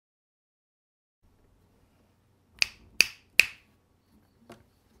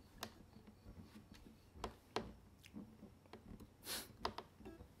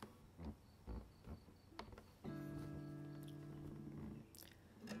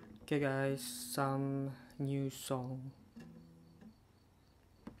Okay guys, some new song.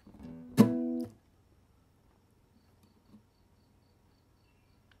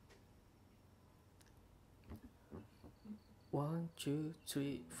 One, two,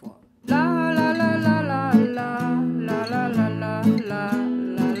 three, four. La la la la la la la la la la la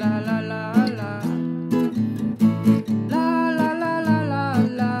la la la la.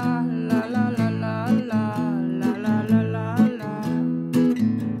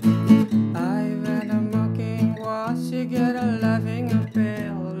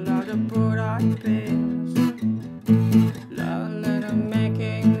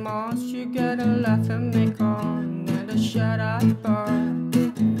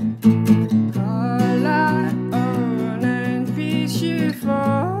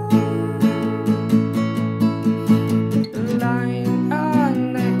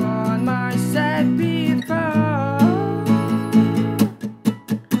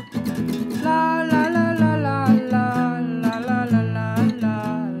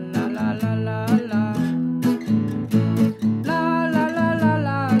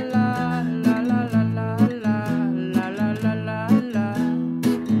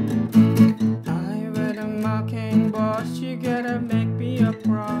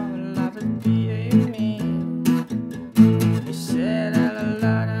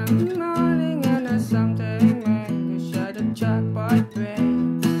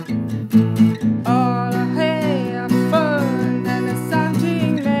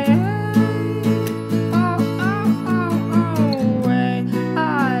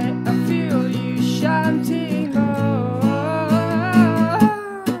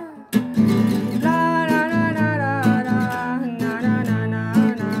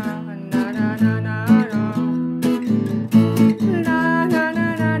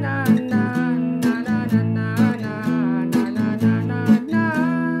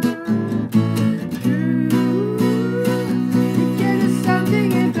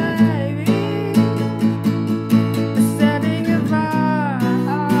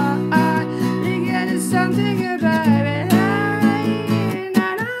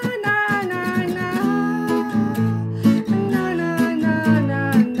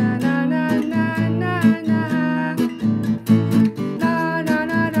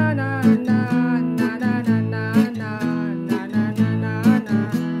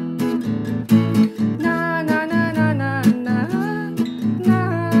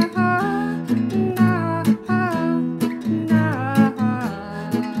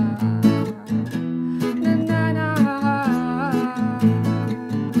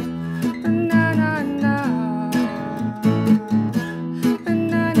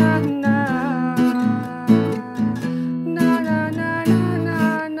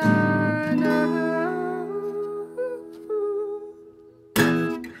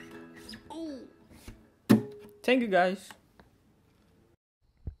 Thank you guys.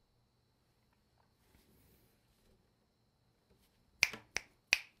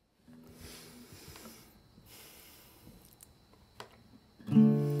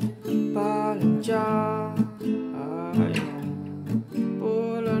 Paling jauh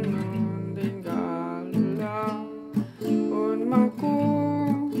bulan meninggal pun mampu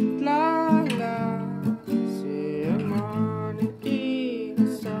lala siaman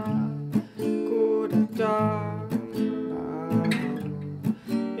isa ku datang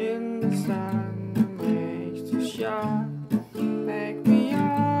in the sun makes you shine. Make me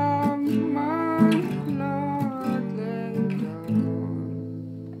on my Lord, let go.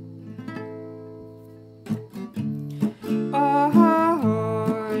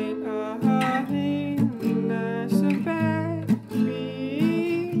 There's a baby.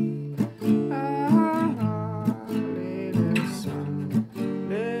 Little sun,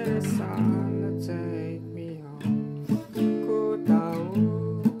 little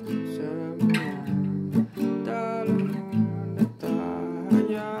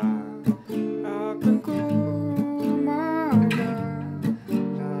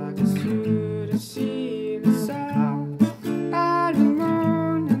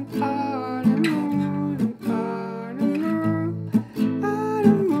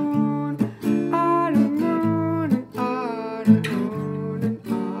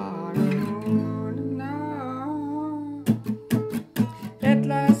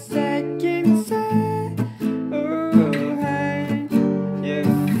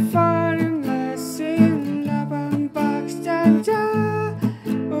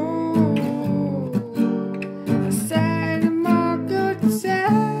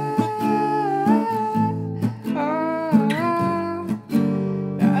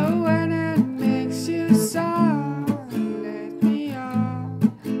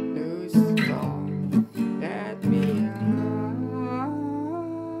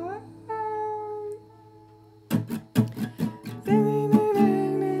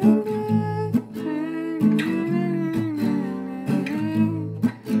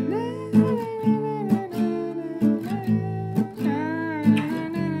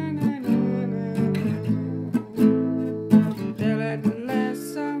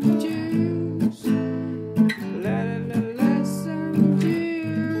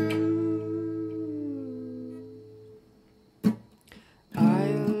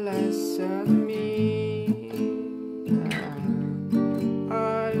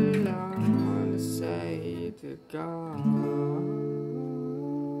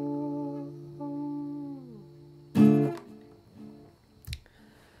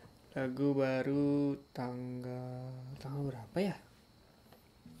Lagu baru tanggal berapa ya?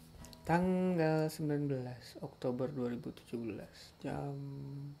 Tanggal 19 Oktober 2017 jam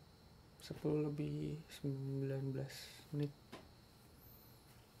 10 lebih 19 menit.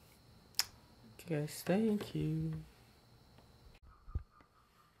 Guys, thank you.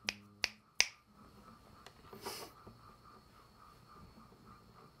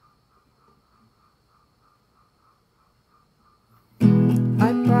 I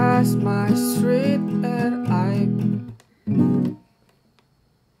pass my street and I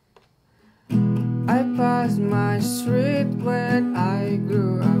pass my street when I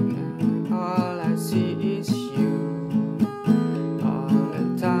grew up, and all I see is you all the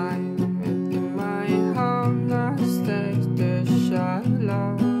time. And in my home I stay the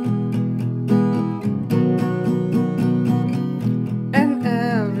shallow, and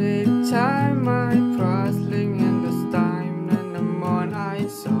every time I cross in this time, and the more I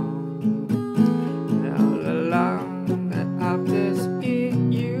saw all along that up this it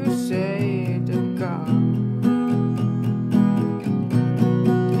you say to God.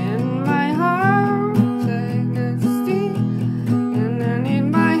 In my heart take a stick, and then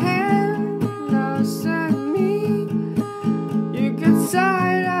in my hand now send me. You get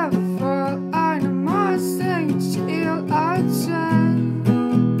tired of all I know more things till I change.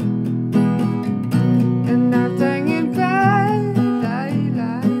 And nothing in bed, and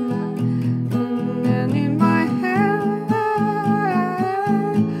then in my head,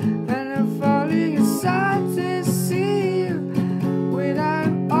 and I'm falling aside to see you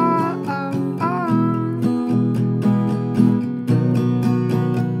without all I'm on.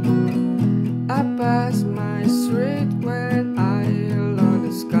 I pass my street when I along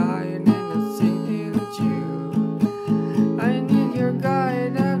the sky, and then I think it's you. I need your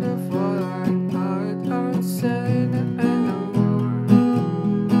guide out of all I'm out, don't say that anymore.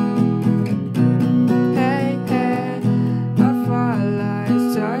 Hey, hey, I fall like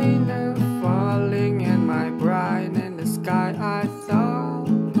China falling in my bride in the sky. I thought,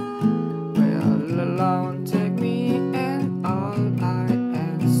 well, alone take me and all I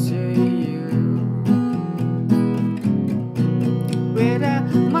and see you.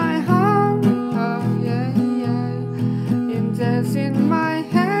 Without my heart, oh yeah, yeah, intense in my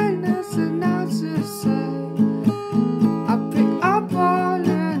hand as an answer say. I pick up all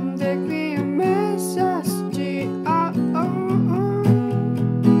and take me a message. G-O-O-O.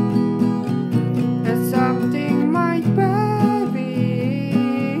 It's something my baby,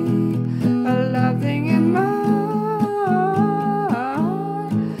 a loving in my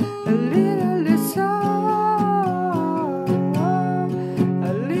heart, a little song,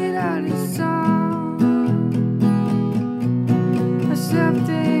 a little song,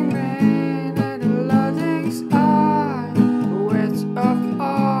 something made and a lot of things are which of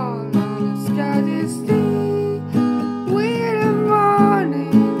all of the sky is deep. With the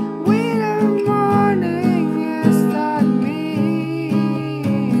morning is not me.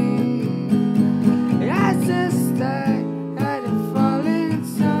 I just stay at the falling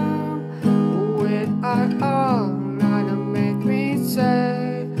sun with all not to make me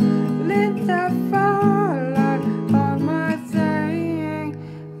say, let the fall on my saying,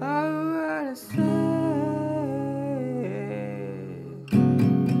 I wanna say.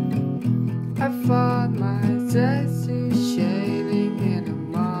 I found my taxi shading in the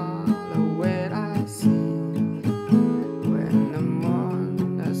mall, the way I see when the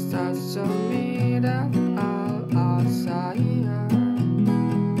moon starts to meet up all outside.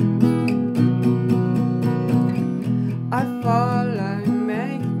 I fall and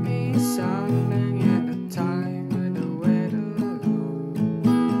make me something at a time with the weight alone.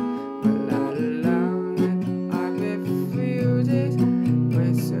 But all alone, and I live a few days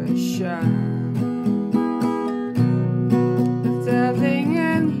with sunshine. Loving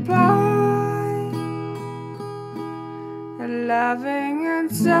and blind, and loving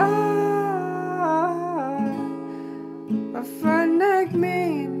inside. A friend like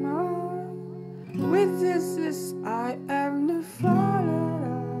me, no. With this is I am the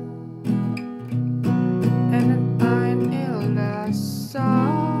father, and I'm in the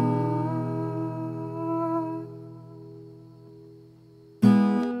song.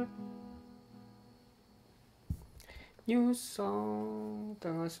 New song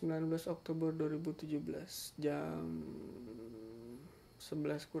tanggal 19 Oktober 2017 jam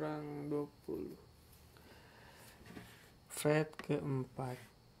 11 kurang 20. Fret keempat.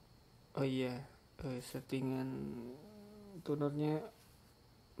 Oh iya, settingan tunernya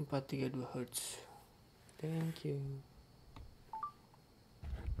 432 Hz. Thank you.